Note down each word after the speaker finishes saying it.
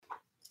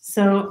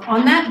So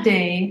on that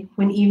day,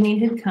 when evening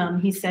had come,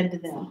 he said to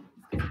them,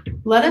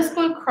 "Let us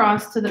go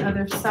across to the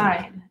other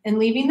side." And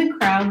leaving the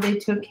crowd, they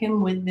took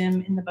him with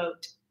them in the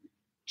boat,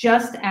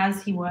 just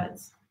as he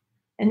was.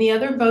 And the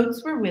other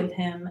boats were with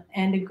him,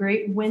 and a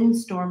great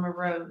windstorm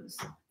arose,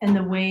 and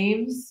the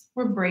waves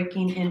were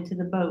breaking into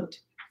the boat,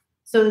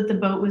 so that the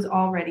boat was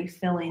already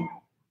filling.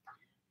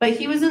 But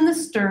he was in the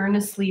stern,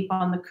 asleep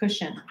on the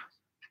cushion.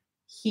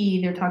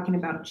 They're talking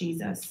about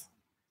Jesus,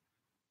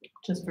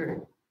 just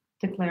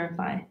to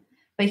clarify.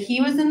 But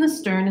he was in the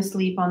stern,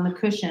 asleep on the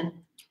cushion.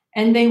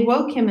 And they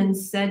woke him and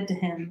said to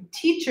him,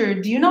 "Teacher,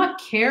 do you not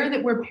care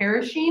that we're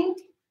perishing?"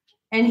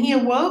 And he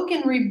awoke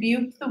and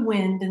rebuked the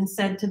wind and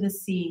said to the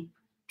sea,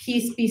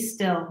 "Peace, be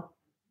still."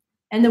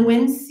 And the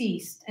wind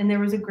ceased, and there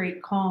was a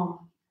great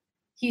calm.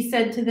 He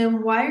said to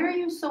them, "Why are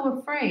you so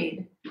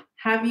afraid?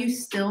 Have you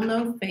still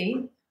no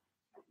faith?"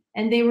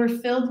 And they were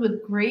filled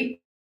with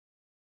great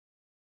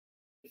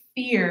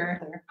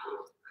fear.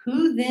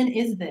 "Who then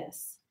is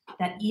this,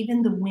 that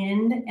even the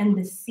wind and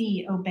the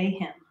sea obey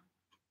him?"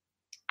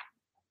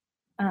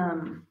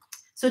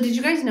 So did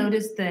you guys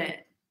notice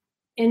that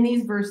in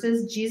these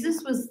verses,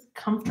 Jesus was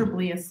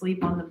comfortably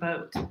asleep on the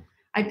boat?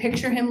 I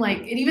picture him like,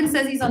 it even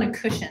says he's on a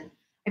cushion.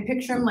 I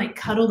picture him like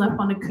cuddled up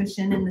on a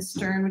cushion in the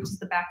stern, which is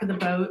the back of the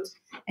boat.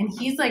 And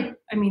he's like,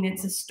 I mean,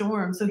 it's a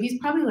storm. So he's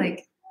probably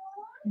like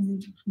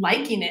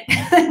liking it,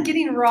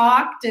 getting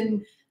rocked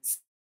and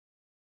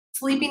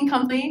sleeping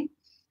comfy.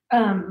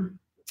 Can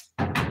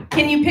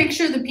you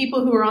picture the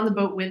people who were on the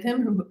boat with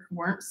him who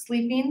weren't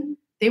sleeping?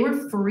 They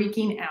were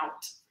freaking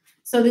out.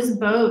 So this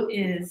boat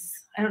is,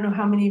 I don't know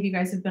how many of you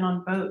guys have been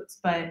on boats,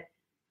 but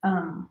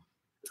I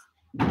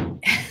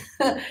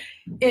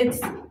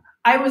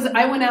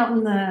went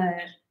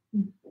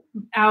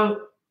out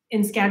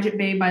in Skagit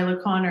Bay by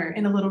La Conner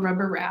in a little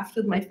rubber raft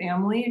with my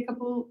family a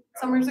couple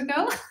summers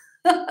ago.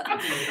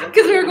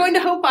 Because we were going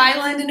to Hope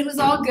Island and it was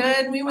all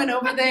good. We went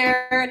over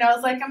there and I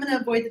was like, I'm going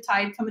to avoid the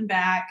tide coming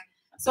back.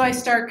 So I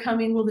start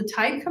coming. Well, the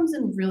tide comes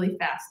in really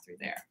fast through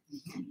there.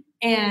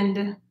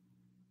 And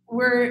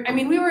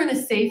we were in a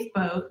safe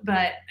boat,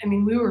 but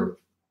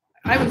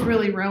I was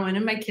really rowing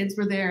and my kids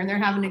were there and they're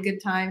having a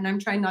good time. And I'm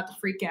trying not to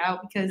freak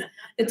out because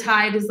the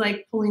tide is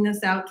like pulling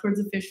us out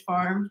towards the fish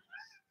farm.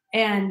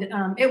 And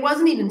it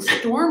wasn't even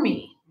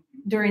stormy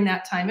during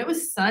that time. It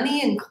was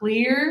sunny and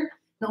clear.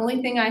 The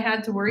only thing I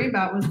had to worry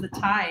about was the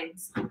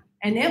tides.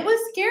 And it was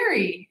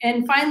scary.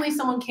 And finally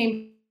someone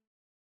came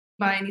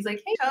by and he's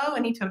like, "Hey, tow,"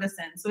 and he towed us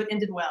in. So it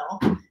ended well.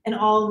 And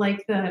all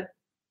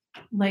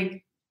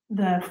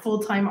the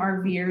full-time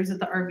RVers at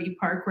the RV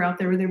park were out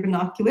there with their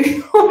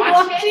binoculars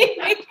watching.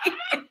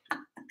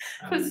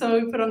 So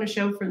we put on a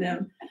show for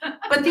them.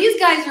 But these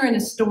guys are in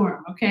a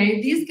storm,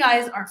 okay? These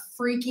guys are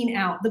freaking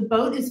out. The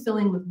boat is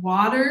filling with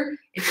water.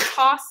 It's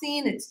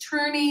tossing. It's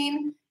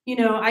turning.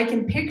 I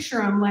can picture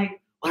them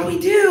like, "What do we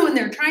do?" And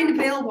they're trying to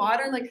bail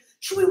water. Like,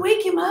 "Should we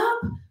wake him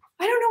up?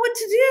 I don't know what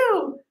to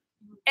do."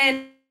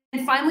 And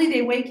finally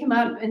they wake him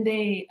up and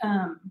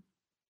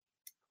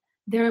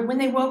when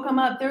they woke him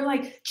up, they're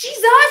like,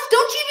 "Jesus,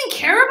 don't you even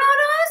care about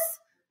us?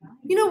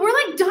 We're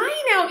like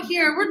dying out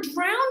here. We're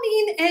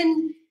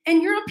drowning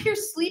and you're up here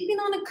sleeping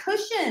on a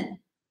cushion."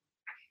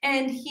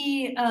 And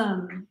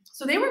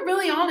so they were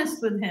really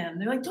honest with him.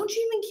 They're like, "Don't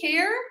you even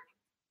care?"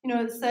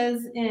 It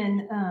says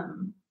in,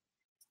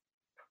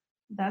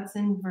 that's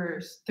in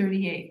verse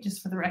 38,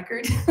 just for the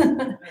record.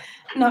 I'm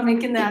not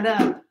making that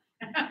up.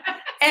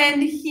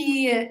 And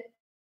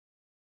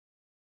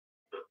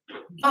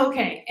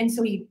and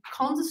so he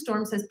calms the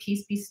storm, says,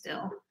 "Peace, be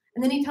still."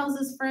 And then he tells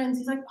his friends,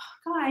 he's like,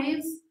 "Oh,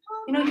 guys,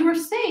 you were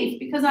safe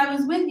because I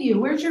was with you.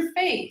 Where's your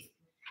faith?"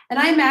 And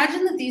I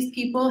imagine that these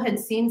people had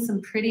seen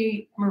some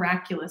pretty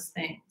miraculous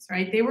things,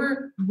 right? They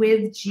were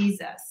with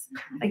Jesus,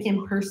 like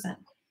in person.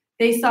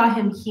 They saw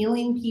him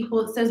healing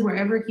people. It says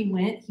wherever he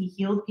went, he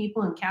healed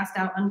people and cast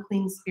out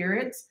unclean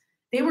spirits.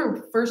 They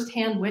were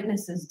firsthand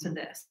witnesses to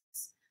this.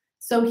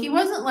 So he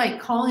wasn't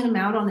like calling them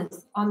out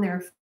on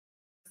their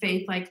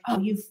faith, like, "Oh,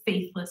 you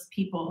faithless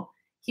people."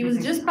 He was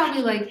just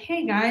probably like,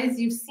 "Hey guys,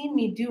 you've seen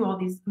me do all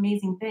these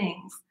amazing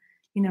things.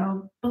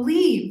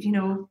 Believe,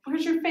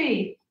 where's your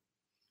faith?"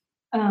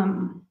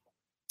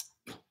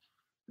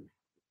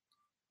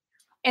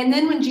 And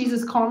then when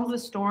Jesus calms the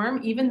storm,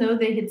 even though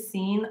they had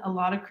seen a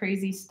lot of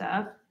crazy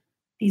stuff,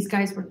 these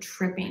guys were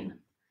tripping.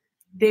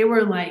 They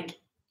were like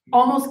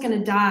almost going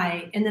to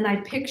die. And then I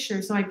picture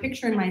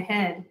in my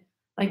head,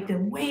 like the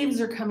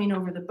waves are coming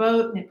over the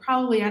boat and it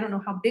probably, I don't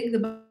know how big the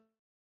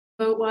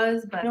boat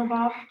was, but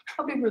Bob,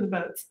 how big were the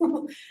boats?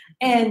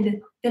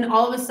 And then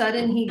all of a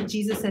sudden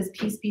Jesus says,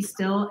 "Peace, be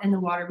still," and the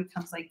water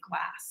becomes like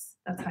glass.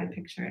 That's how I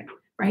picture it,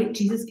 right?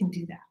 Jesus can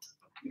do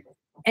that.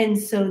 And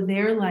so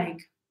they're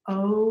like,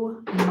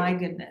 "Oh my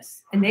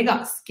goodness." And they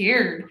got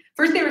scared.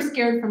 First they were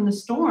scared from the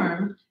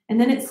storm,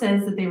 and then it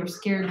says that they were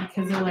scared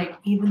because they're like,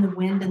 "Even the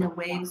wind and the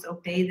waves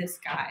obey this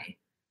guy."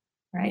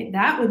 Right?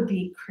 That would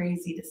be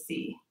crazy to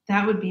see.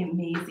 That would be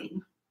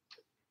amazing.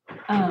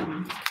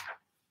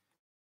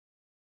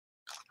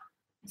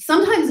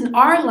 Sometimes in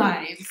our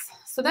lives,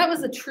 So that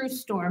was a true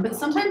storm. But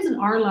sometimes in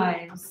our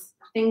lives,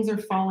 things are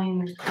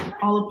falling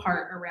all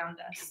apart around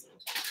us.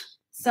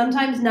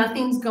 Sometimes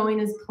nothing's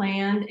going as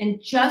planned.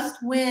 And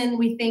just when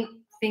we think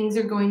things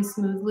are going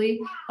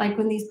smoothly, like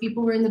when these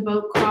people were in the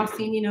boat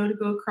crossing, to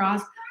go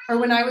across, or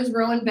when I was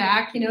rowing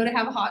back, to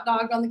have a hot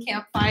dog on the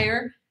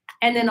campfire,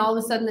 and then all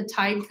of a sudden the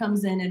tide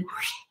comes in and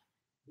whoosh,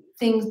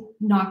 things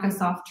knock us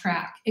off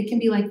track. It can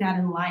be like that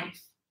in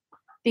life.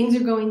 Things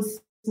are going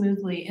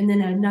smoothly, and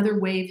then another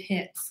wave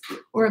hits,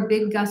 or a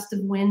big gust of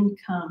wind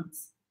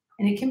comes,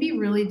 and it can be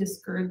really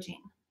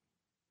discouraging.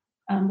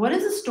 What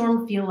does a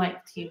storm feel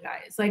like to you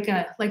guys? Like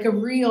a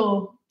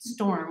real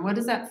storm. What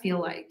does that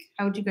feel like?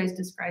 How would you guys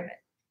describe it?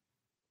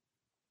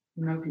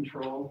 No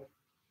control.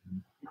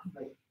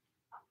 Like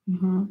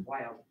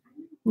wild.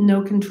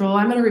 No control.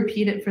 I'm going to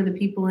repeat it for the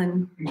people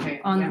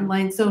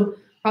online. Yeah. So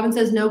Robin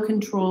says no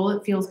control.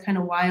 It feels kind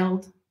of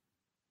wild.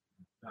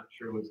 Not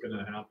sure what's going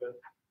to happen.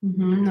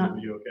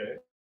 Not be okay.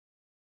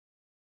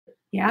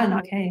 Yeah,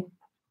 not okay.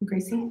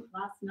 Gracie?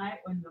 Last night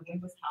when the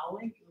wind was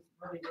howling, it was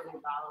really, really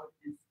loud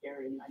and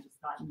scary. And I just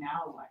thought,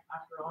 now what?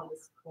 After all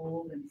this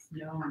cold and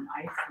snow and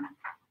ice,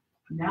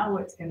 and now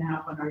what's going to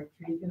happen? Are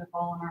trees going to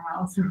fall on our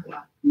house or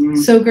what?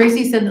 So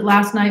Gracie said that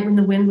last night when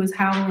the wind was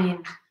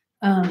howling,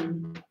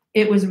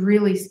 it was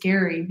really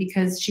scary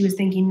because she was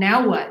thinking,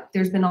 now what?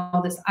 There's been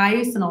all this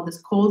ice and all this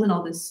cold and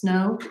all this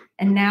snow.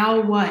 And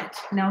now what?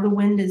 Now the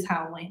wind is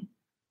howling.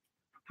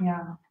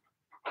 Yeah.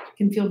 It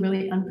can feel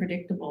really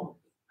unpredictable.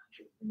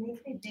 It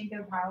makes me think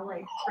of how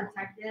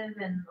protective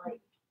and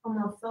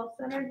almost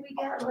self-centered we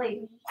get,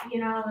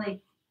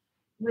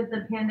 with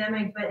the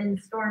pandemic, but in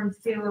storms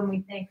too, when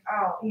we think,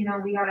 oh, we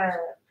gotta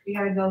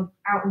go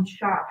out and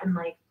shop and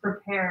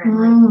prepare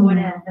and what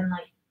if, and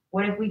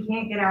what if we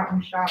can't get out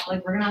and shop?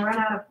 We're gonna run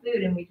out of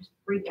food and we just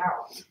freak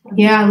out.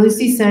 Yeah,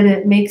 Lucy said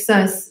it makes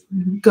us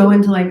go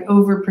into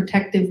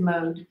overprotective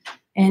mode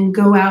and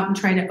go out and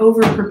try to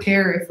over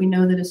prepare if we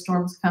know that a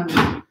storm's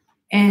coming,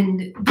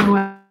 and go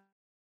out.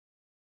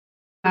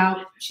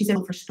 She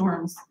said for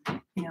storms,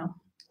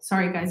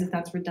 Sorry guys if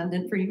that's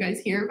redundant for you guys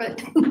here, but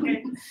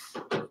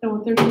so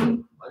what they're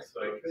doing. My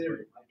trailer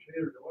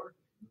door,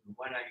 the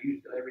one I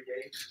use every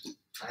day.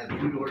 I have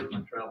 2 doors in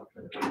my travel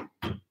trailer.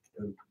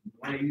 The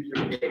one I use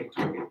every day, it's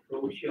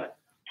closed shut.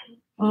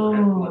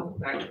 Oh.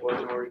 Back door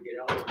in order to get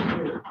out.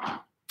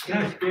 It's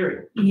kind of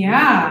scary.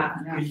 Yeah.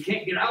 You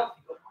can't get out.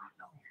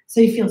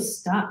 So you feel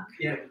stuck.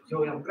 Yeah.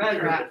 So I'm glad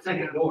there's a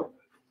second door.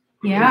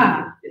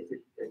 Yeah. It's a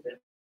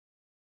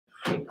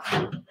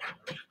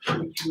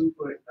 32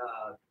 foot,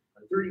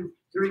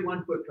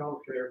 31 foot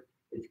travel trailer.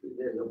 It's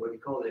what you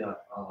call the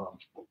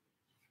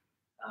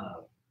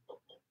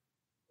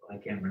I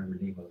can't remember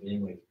the name of it.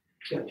 Anyway,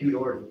 it's got 2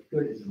 doors. It's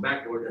good. It's the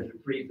back door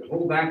doesn't freeze. The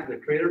whole back of the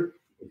trailer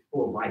is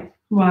full of ice.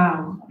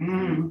 Wow.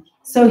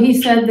 So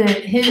he said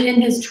that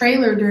in his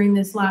trailer during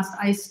this last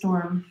ice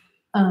storm,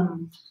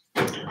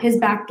 his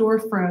back door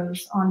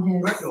froze on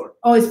his front door.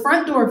 Oh, his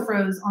front door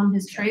froze on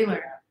his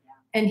trailer,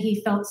 and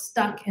he felt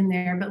stuck in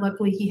there. But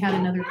luckily, he had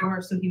another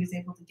door, so he was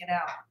able to get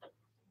out.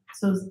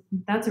 So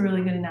that's a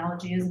really good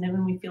analogy, isn't it?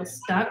 When we feel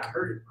stuck,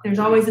 there's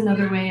always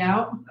another way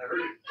out. I heard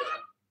it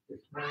this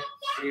morning.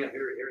 Yeah,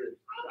 here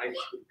the ice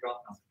was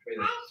dropping off the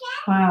trailer.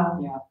 Wow.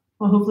 Yeah.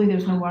 Well, hopefully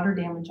there's no water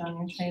damage on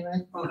your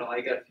trailer. Oh no,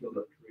 I got filled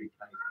up pretty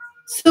tight.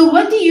 So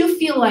what do you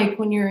feel like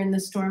when you're in the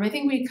storm? I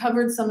think we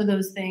covered some of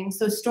those things.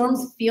 So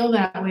storms feel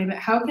that way, but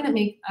how can it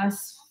make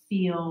us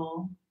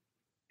feel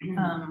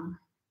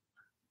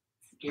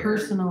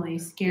personally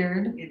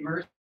scared?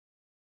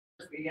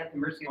 We at the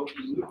mercy of the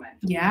movement.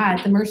 Yeah,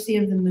 at the mercy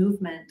of the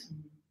movement.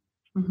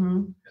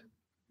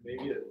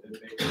 Maybe it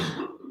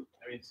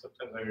makes,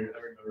 sometimes I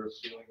remember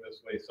feeling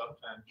this way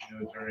sometimes,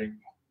 during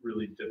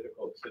really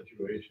difficult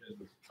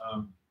situations,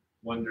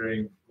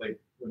 wondering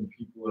when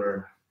people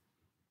are,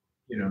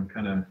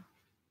 kind of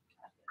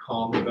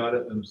calm about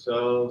it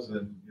themselves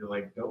and you're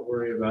like, don't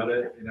worry about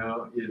it,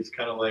 it's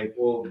kind of like,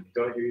 well,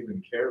 don't you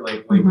even care?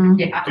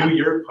 Do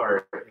your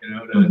part,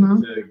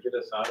 to get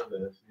us out of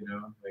this,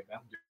 I'm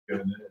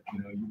doing it,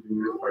 you do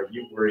your part,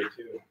 you worry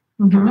too.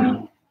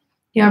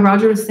 Yeah,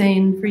 Roger was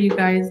saying for you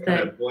guys that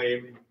kind of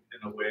blaming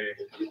in a way,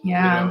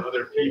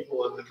 other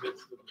people in the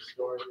midst of the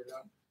storm,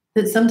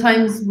 that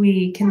sometimes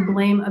we can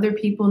blame other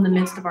people in the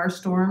midst of our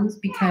storms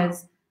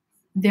because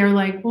they're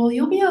like, well,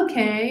 you'll be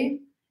okay,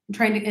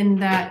 trying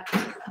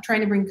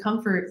to bring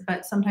comfort,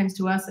 but sometimes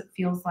to us it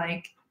feels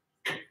like,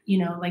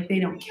 like they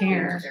don't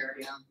care,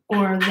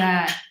 or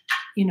that,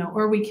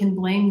 or we can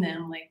blame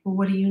them, like, well,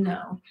 what do you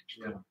know?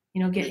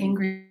 Yeah. Get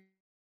angry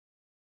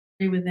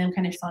with them,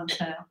 kind of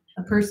onto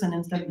a person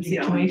instead of the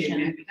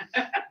situation.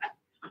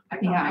 I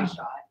got my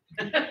shot.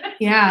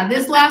 Yeah,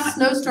 this last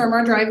snowstorm,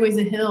 our driveway's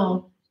a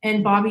hill,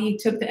 and Bobby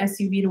took the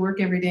SUV to work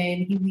every day,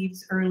 and he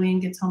leaves early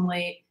and gets home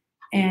late.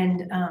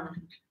 And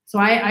so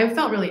I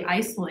felt really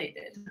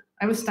isolated.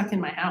 I was stuck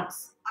in my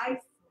house.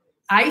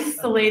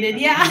 Isolated,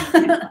 yeah.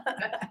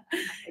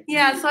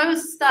 Yeah, so I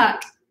was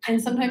stuck.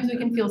 And sometimes we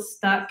can feel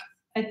stuck,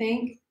 I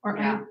think, or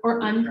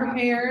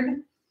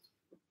unprepared.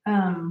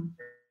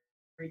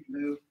 Afraid to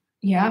move.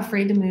 Yeah,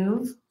 afraid to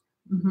move.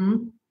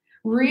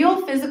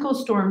 Real physical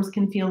storms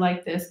can feel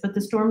like this, but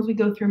the storms we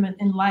go through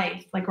in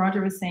life, like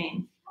Roger was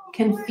saying,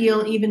 can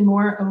feel even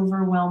more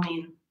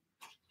overwhelming.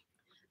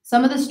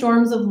 Some of the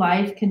storms of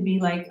life could be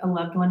like a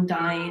loved one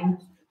dying,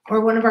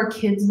 or one of our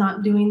kids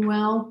not doing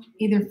well,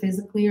 either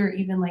physically or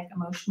even like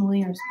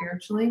emotionally or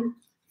spiritually.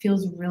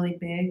 Feels really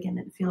big and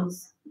it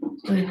feels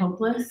really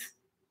hopeless.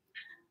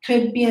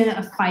 Could be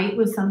a fight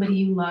with somebody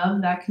you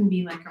love. That can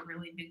be like a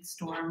really big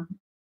storm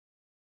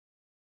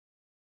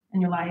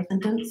in your life.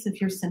 Sentence,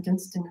 if you're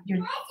sentenced and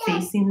you're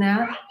facing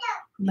that,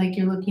 like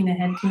you're looking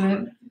ahead to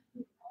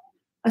it.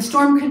 A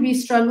storm could be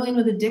struggling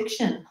with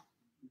addiction,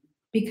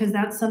 because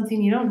that's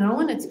something you don't know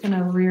when it's going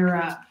to rear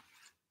up.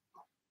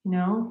 You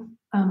know,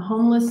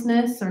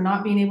 homelessness, or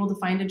not being able to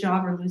find a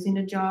job, or losing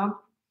a job.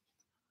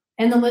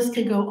 And the list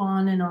could go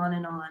on and on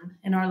and on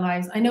in our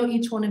lives. I know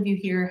each one of you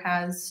here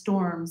has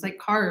storms, like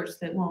cars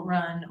that won't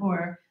run,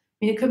 or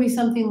it could be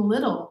something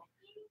little,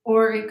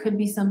 or it could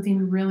be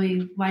something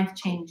really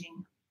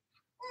life-changing.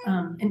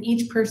 And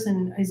each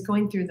person is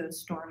going through those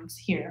storms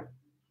here.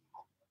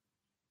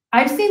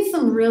 I've seen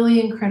some really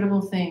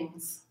incredible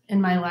things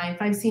in my life.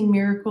 I've seen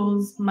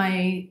miracles.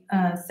 My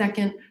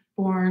second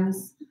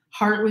born's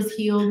heart was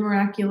healed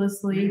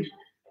miraculously.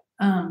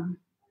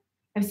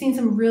 I've seen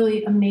some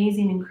really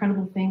amazing,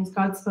 incredible things.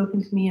 God's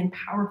spoken to me in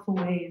powerful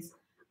ways.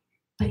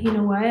 But you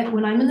know what?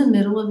 When I'm in the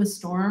middle of a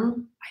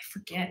storm, I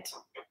forget.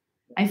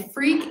 I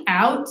freak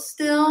out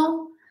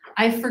still.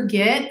 I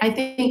forget. I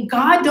think,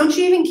 God, don't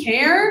you even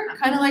care?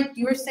 Kind of like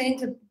you were saying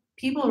to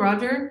people,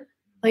 Roger.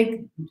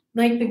 Like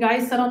the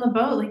guy said on the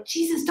boat, like,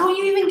 Jesus, don't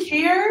you even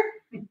care?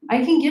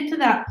 I can get to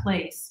that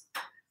place.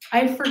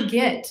 I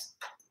forget.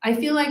 I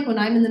feel like when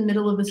I'm in the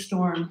middle of a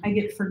storm, I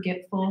get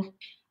forgetful.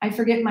 I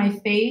forget my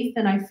faith,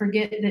 and I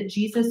forget that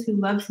Jesus, who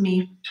loves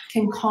me,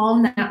 can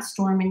calm that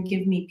storm and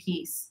give me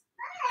peace.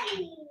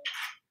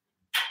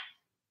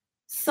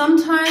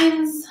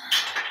 Sometimes,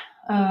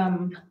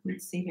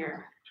 let's see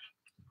here.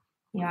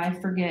 Yeah, I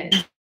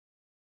forget.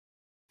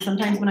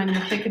 Sometimes when I'm in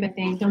the thick of a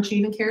thing, don't you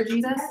even care,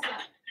 Jesus?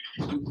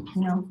 You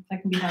know,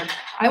 that can be hard.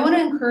 I want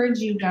to encourage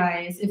you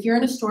guys, if you're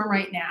in a storm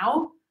right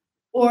now,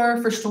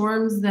 or for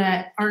storms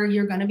that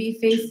you're going to be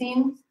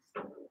facing,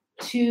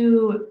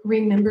 to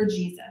remember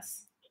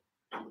Jesus,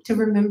 to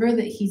remember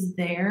that he's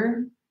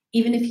there,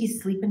 even if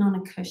he's sleeping on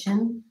a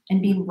cushion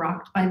and being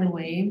rocked by the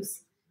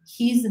waves.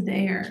 He's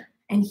there,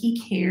 and he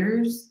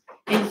cares,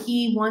 and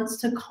he wants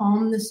to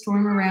calm the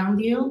storm around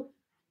you.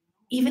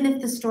 Even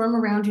if the storm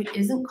around you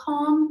isn't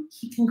calm,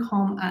 he can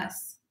calm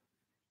us.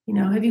 You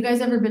know, have you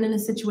guys ever been in a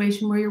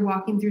situation where you're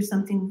walking through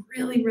something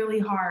really, really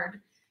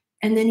hard,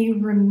 and then you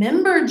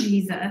remember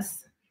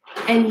Jesus,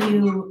 and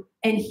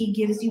he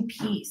gives you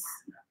peace?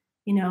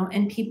 You know,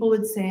 and people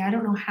would say, I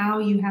don't know how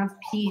you have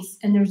peace,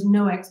 and there's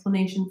no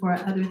explanation for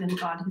it other than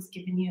God has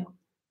given you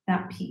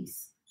that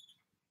peace.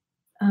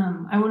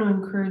 I want to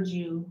encourage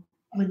you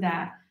with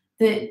that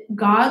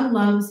God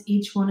loves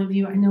each one of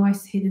you. I know I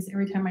say this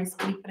every time I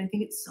speak, but I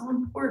think it's so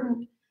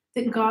important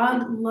that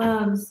God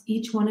loves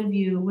each one of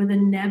you with a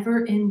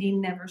never-ending,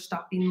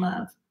 never-stopping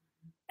love.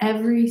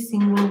 Every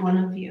single one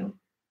of you.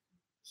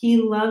 He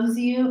loves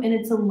you, and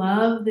it's a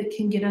love that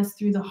can get us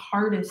through the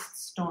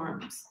hardest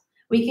storms.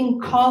 We can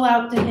call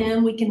out to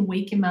him. We can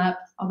wake him up,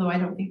 although I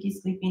don't think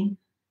he's sleeping.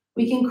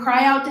 We can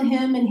cry out to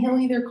him, and he'll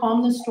either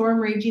calm the storm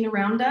raging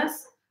around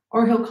us,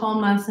 or he'll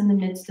calm us in the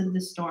midst of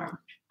the storm.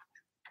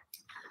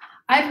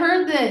 I've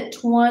heard that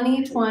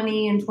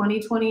 2020 and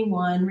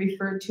 2021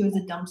 referred to as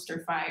a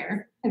dumpster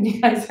fire. Have you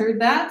guys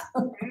heard that?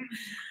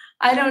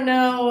 I don't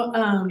know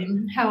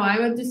how I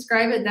would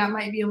describe it. That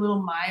might be a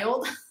little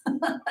mild,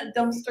 a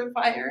dumpster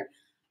fire.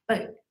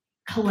 But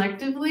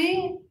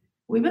collectively,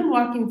 we've been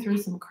walking through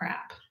some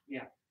crap.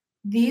 Yeah.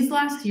 These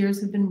last years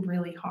have been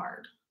really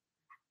hard.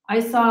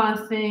 I saw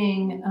a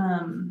thing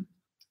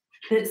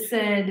that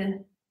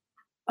said,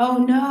 oh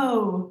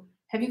no,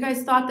 have you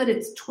guys thought that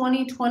it's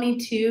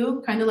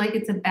 2022? Kind of like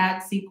it's a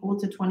bad sequel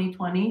to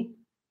 2020,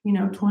 you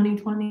know,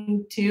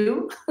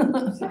 2022.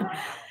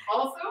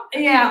 Also?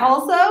 Yeah,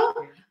 also.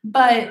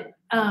 But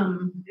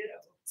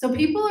so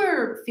people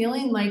are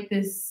feeling like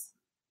this,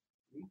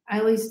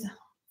 at least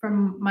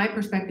from my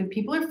perspective,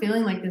 people are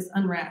feeling like this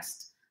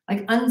unrest,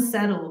 like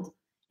unsettled.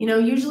 You know,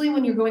 usually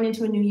when you're going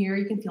into a new year,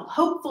 you can feel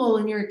hopeful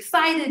and you're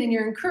excited and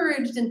you're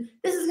encouraged and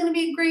this is going to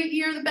be a great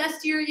year, the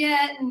best year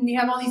yet. And you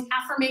have all these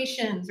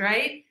affirmations,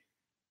 right?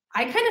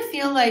 I kind of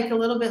feel like a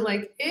little bit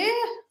like,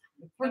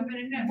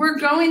 we're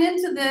going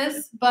into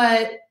this,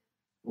 but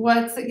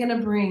what's it going to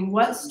bring?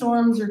 What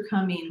storms are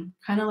coming?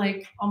 Kind of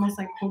like, almost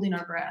like holding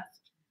our breath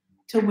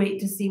to wait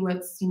to see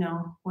what's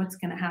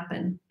going to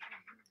happen.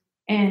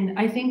 And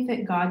I think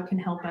that God can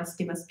help us,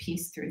 give us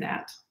peace through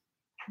that.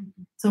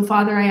 So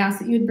Father, I ask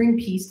that you would bring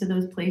peace to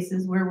those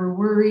places where we're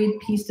worried,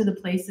 peace to the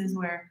places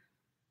where,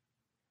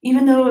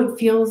 even though it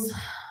feels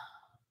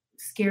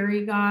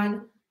scary,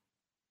 God,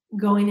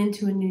 going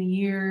into a new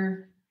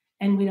year,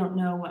 and we don't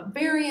know what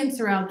variants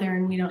are out there,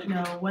 and we don't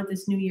know what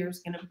this new year is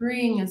going to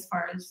bring as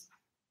far as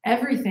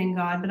everything,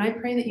 God. But I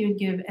pray that you would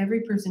give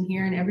every person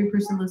here and every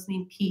person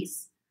listening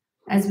peace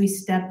as we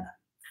step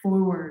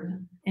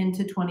forward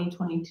into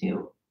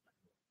 2022.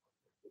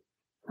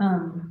 Let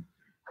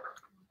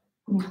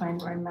me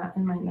find where I'm at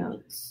in my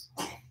notes.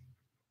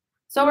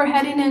 So we're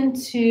heading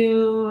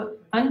into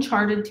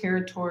uncharted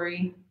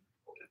territory.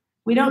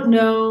 We don't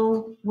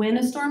know when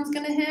a storm's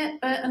going to hit,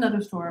 but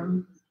another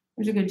storm.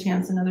 There's a good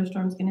chance another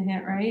storm's going to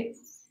hit, right?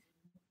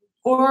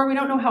 Or we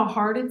don't know how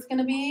hard it's going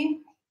to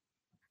be.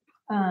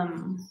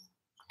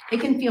 It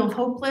can feel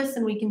hopeless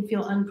and we can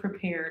feel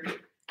unprepared,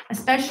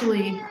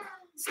 especially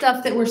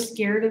stuff that we're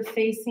scared of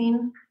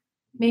facing.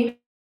 Maybe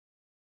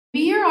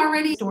you're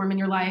already in a storm in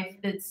your life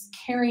that's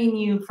carrying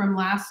you from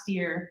last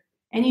year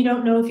and you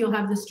don't know if you'll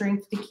have the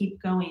strength to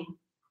keep going.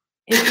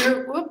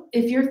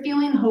 If you're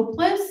feeling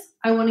hopeless,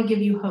 I want to give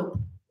you hope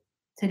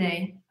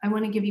today. I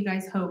want to give you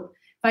guys hope.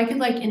 If I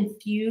could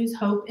infuse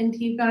hope into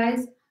you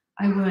guys,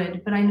 I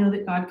would, but I know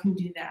that God can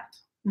do that.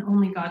 And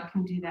only God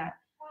can do that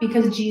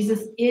because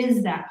Jesus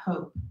is that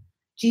hope.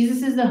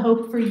 Jesus is the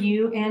hope for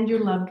you and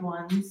your loved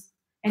ones.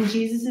 And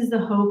Jesus is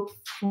the hope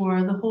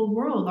for the whole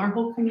world, our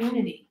whole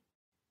community.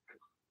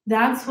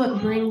 That's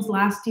what brings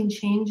lasting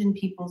change in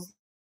people's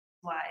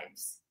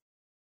lives.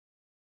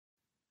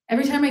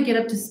 Every time I get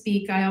up to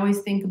speak, I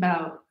always think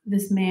about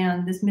this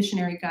man, this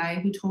missionary guy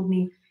who told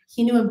me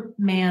he knew a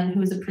man who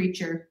was a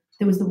preacher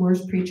that was the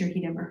worst preacher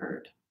he'd ever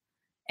heard.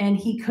 And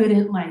he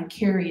couldn't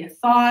carry a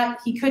thought.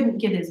 He couldn't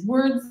get his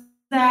words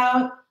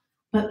out,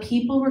 but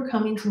people were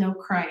coming to know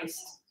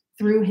Christ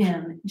through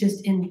him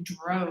just in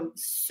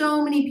droves.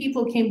 So many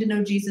people came to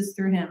know Jesus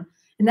through him.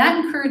 And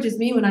that encourages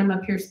me when I'm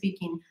up here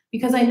speaking,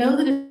 because I know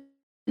that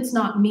it's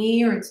not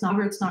me or it's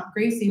not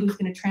Gracie who's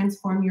going to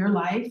transform your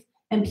life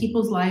and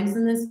people's lives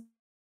in this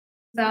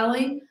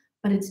valley,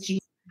 but it's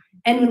Jesus.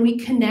 And when we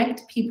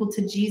connect people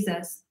to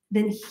Jesus,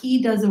 then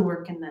he does a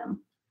work in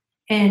them.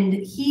 And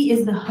he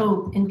is the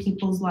hope in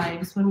people's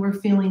lives when we're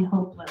feeling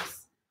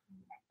hopeless.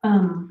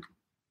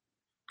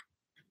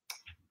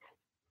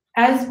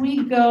 As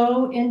we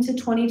go into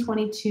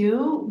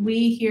 2022,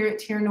 we here at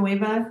Tierra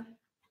Nueva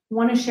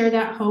want to share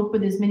that hope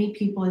with as many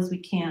people as we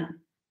can.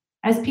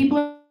 As people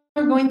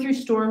are going through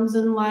storms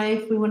in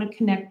life, we want to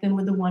connect them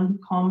with the one who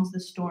calms the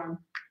storm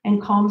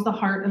and calms the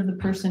heart of the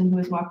person who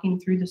is walking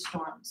through the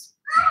storms.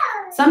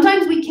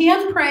 Sometimes we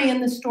can pray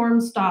and the storm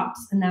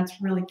stops, and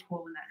that's really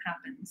cool when that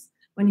happens,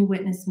 when you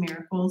witness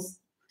miracles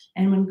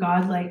and when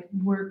God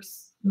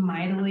works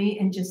mightily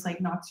and just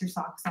knocks your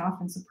socks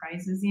off and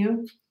surprises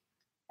you.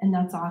 And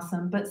that's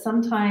awesome. But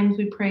sometimes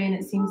we pray and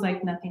it seems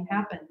like nothing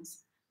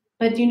happens.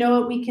 But do you know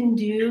what we can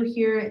do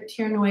here at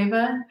Tierra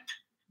Nueva?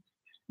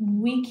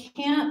 We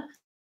can't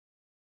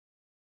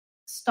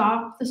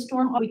stop the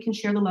storm. We can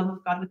share the love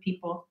of God with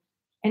people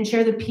and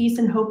share the peace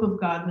and hope of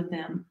God with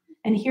them.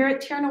 And here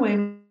at Tierra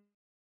Nueva,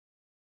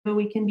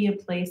 we can be a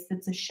place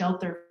that's a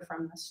shelter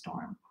from the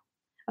storm,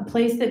 a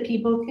place that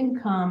people can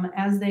come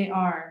as they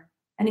are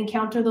and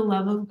encounter the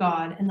love of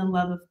God and the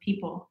love of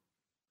people.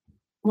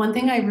 One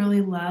thing I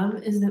really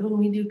love is that when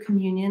we do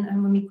communion,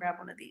 and let me grab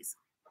one of these.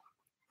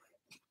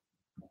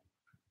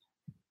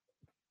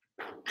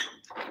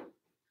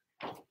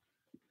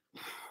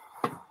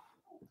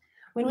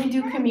 When we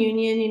do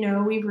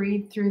communion, we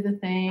read through the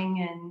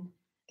thing, and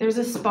there's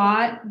a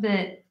spot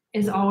that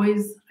is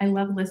always, I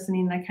love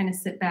listening, and I kind of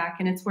sit back,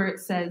 and it's where it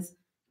says,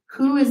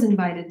 who is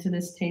invited to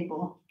this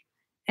table?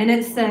 And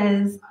it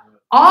says,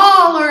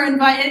 all are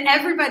invited. And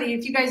everybody,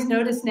 if you guys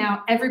notice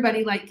now,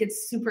 everybody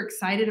gets super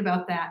excited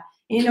about that.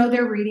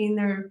 They're reading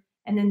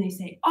and then they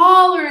say,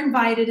 all are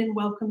invited and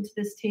welcome to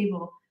this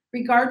table,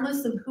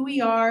 regardless of who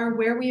we are,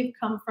 where we have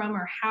come from,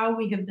 or how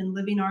we have been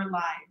living our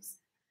lives.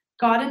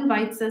 God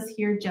invites us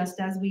here just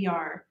as we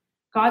are.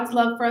 God's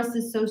love for us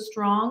is so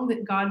strong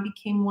that God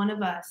became one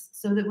of us,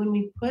 so that when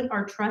we put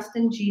our trust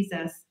in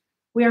Jesus,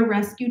 we are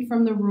rescued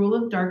from the rule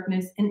of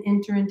darkness and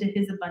enter into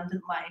his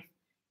abundant life.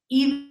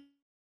 Even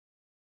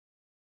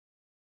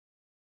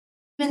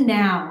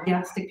now,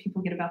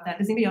 people get about that.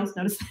 Does anybody else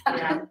notice that?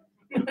 Yeah.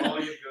 The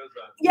volume goes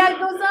up. Yeah, it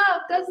goes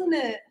up, doesn't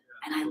it?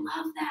 And I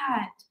love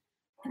that.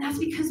 And that's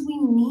because we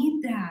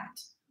need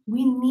that.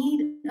 We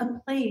need a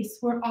place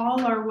where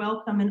all are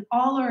welcome and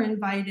all are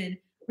invited,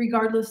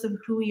 regardless of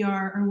who we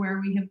are or where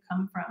we have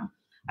come from.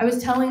 I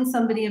was telling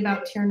somebody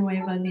about Tierra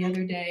Nueva the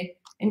other day,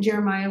 and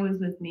Jeremiah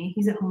was with me.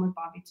 He's at home with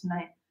Bobby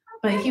tonight.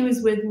 But he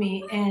was with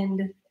me,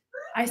 and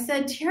I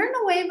said, Tierra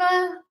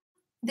Nueva,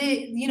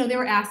 they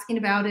were asking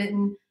about it,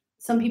 and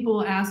some people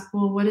will ask,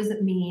 well, what does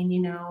it mean?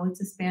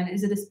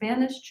 Is it a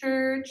Spanish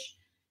church?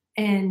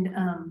 And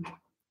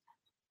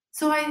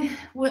so I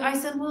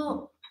said,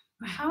 well,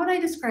 how would I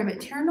describe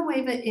it? Tierra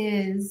Nueva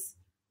is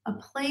a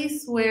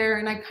place where,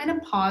 and I kind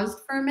of paused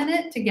for a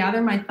minute to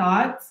gather my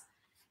thoughts.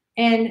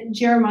 And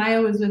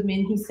Jeremiah was with me,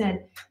 and he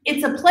said,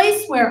 it's a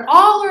place where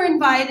all are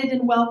invited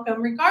and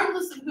welcome,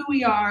 regardless of who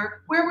we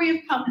are, where we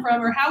have come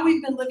from, or how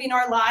we've been living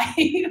our lives.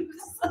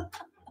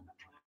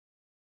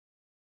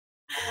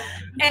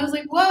 And I was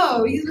like,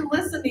 whoa, he's been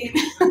listening.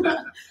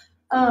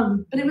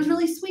 But it was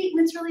really sweet,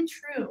 and it's really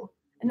true.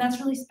 And that's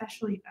really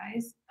special, you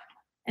guys.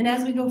 And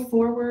as we go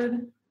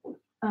forward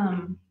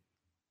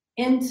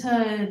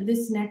into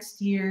this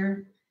next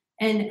year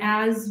And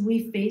as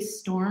we face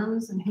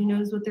storms, and who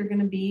knows what they're going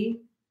to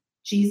be,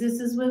 Jesus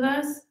is with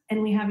us,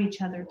 and we have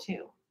each other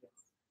too.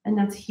 And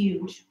that's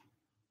huge.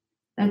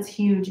 That's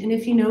huge. And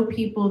if you know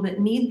people that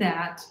need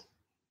that,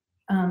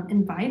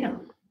 invite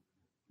them.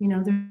 You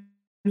know,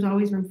 there's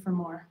always room for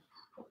more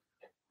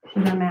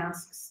with our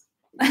masks.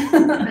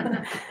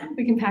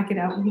 We can pack it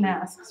out with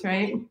masks,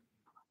 right?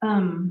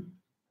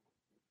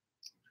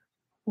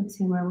 Let's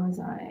see, where was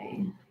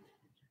I?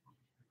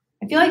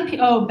 I feel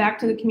like, back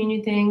to the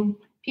communion thing.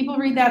 People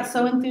read that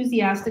so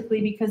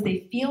enthusiastically because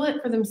they feel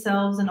it for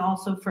themselves and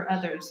also for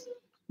others.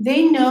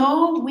 We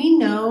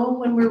know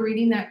when we're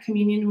reading that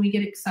communion, we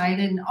get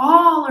excited and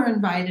all are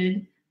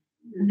invited,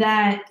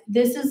 that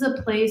this is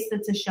a place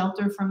that's a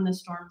shelter from the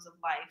storms of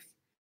life,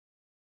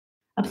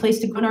 a place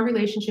to grow in our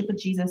relationship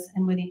with Jesus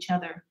and with each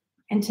other,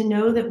 and to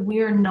know that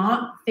we are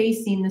not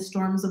facing the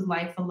storms of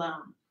life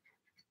alone.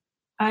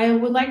 I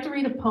would like to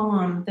read a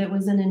poem that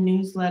was in a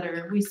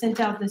newsletter. We sent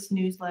out this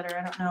newsletter.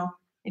 I don't know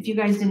if you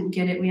guys didn't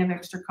get it. We have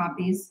extra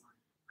copies.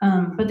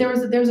 But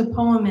there's a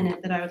poem in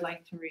it that I would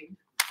like to read.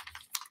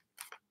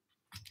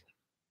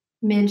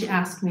 Midge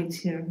asked me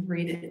to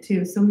read it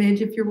too. So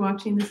Midge, if you're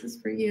watching, this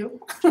is for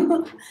you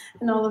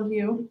and all of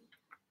you.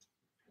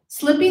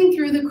 Slipping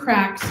through the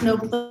cracks, no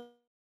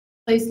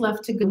place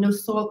left to go, no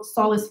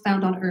solace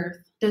found on earth.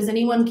 Does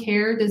anyone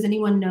care? Does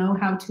anyone know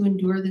how to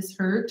endure this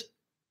hurt?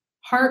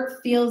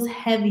 Heart feels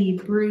heavy,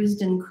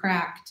 bruised, and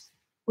cracked.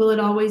 Will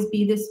it always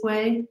be this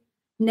way?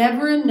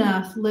 Never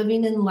enough,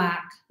 living in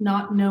lack,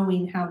 not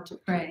knowing how to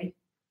pray.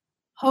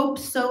 Hope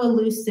so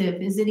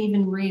elusive, is it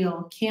even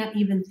real? Can't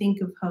even think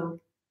of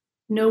hope.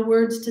 No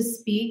words to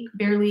speak,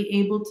 barely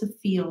able to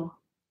feel,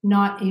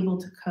 not able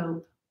to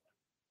cope.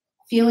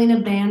 Feeling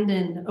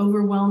abandoned,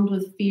 overwhelmed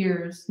with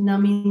fears,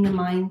 numbing the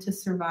mind to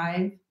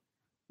survive.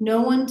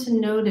 No one to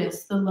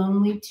notice the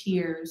lonely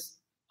tears,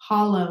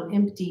 hollow,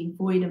 empty,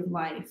 void of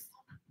life.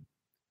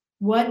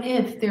 What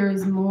if there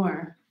is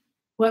more?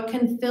 What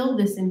can fill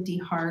this empty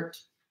heart?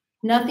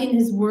 Nothing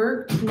has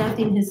worked,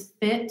 nothing has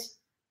fit.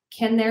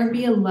 Can there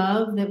be a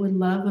love that would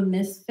love a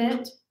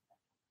misfit?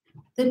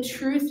 The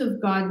truth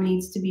of God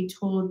needs to be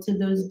told to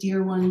those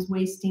dear ones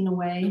wasting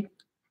away.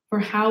 For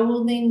how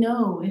will they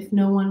know if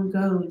no one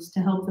goes to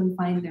help them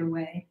find their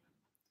way?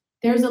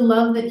 There's a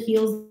love that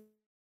heals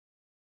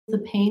the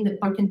pain, that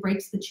broken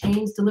breaks the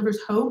chains,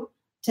 delivers hope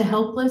to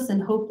helpless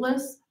and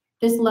hopeless.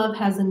 This love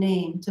has a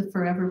name to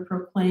forever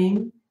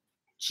proclaim.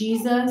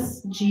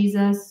 Jesus,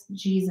 Jesus,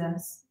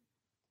 Jesus.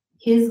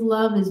 His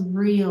love is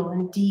real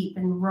and deep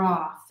and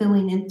raw,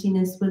 filling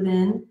emptiness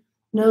within.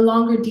 No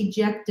longer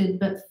dejected,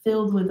 but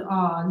filled with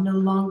awe, no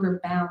longer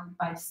bound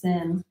by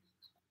sin.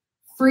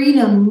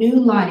 Freedom, new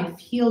life,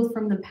 healed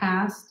from the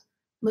past.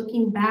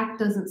 Looking back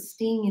doesn't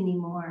sting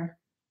anymore.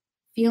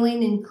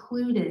 Feeling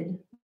included,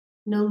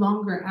 no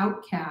longer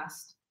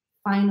outcast.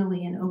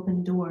 Finally, an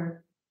open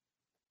door.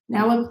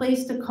 Now a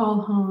place to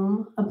call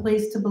home, a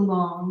place to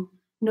belong.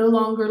 No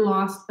longer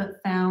lost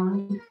but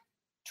found.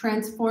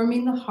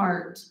 Transforming the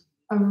heart,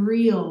 a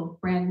real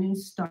brand new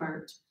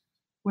start,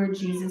 where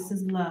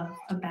Jesus' love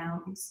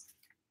abounds.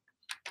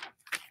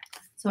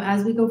 So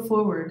as we go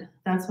forward,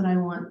 that's what I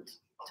want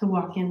to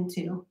walk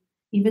into.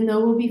 Even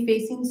though we'll be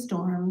facing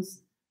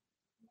storms,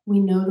 we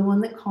know the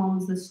one that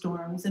calms the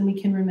storms, and we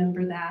can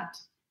remember that.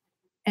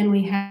 And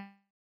we have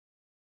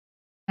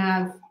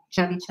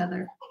each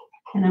other.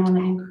 And I want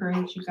to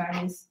encourage you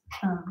guys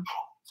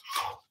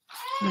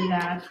with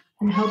that,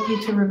 and help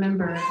you to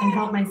remember, and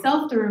help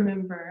myself to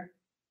remember.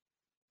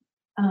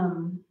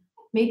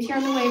 May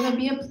Tierra Nueva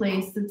be a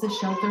place that's a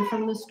shelter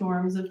from the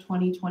storms of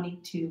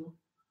 2022.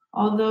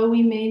 Although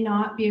we may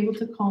not be able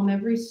to calm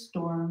every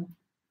storm,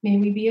 may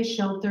we be a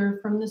shelter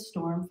from the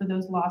storm for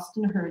those lost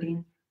and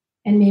hurting,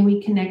 and may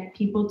we connect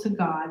people to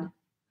God,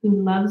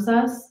 who loves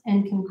us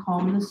and can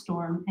calm the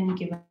storm and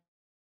give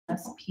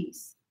us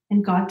peace.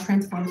 And God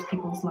transforms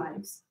people's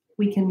lives.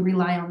 We can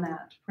rely on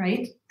that,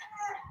 right?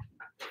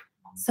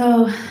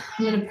 So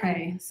I'm going to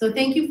pray. So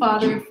thank you,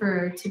 Father,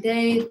 for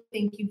today.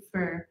 Thank you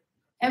for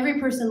every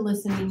person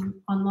listening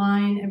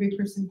online, every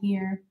person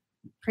here.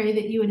 Pray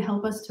that you would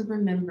help us to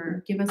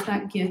remember. Give us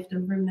that gift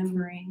of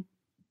remembering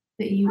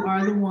that you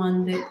are the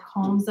one that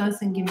calms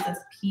us and gives us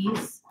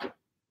peace.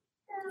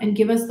 And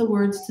give us the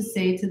words to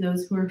say to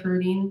those who are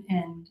hurting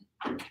and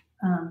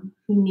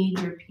who need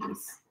your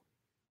peace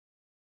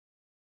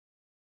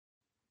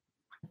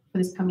for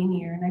this coming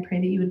year. And I pray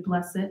that you would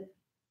bless it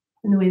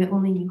in the way that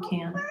only you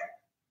can.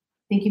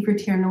 Thank you for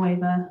Tierra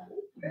Nueva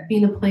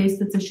being a place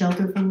that's a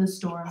shelter from the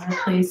storm, a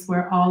place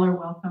where all are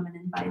welcome and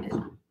invited.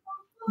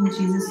 In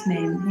Jesus'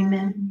 name,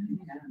 amen.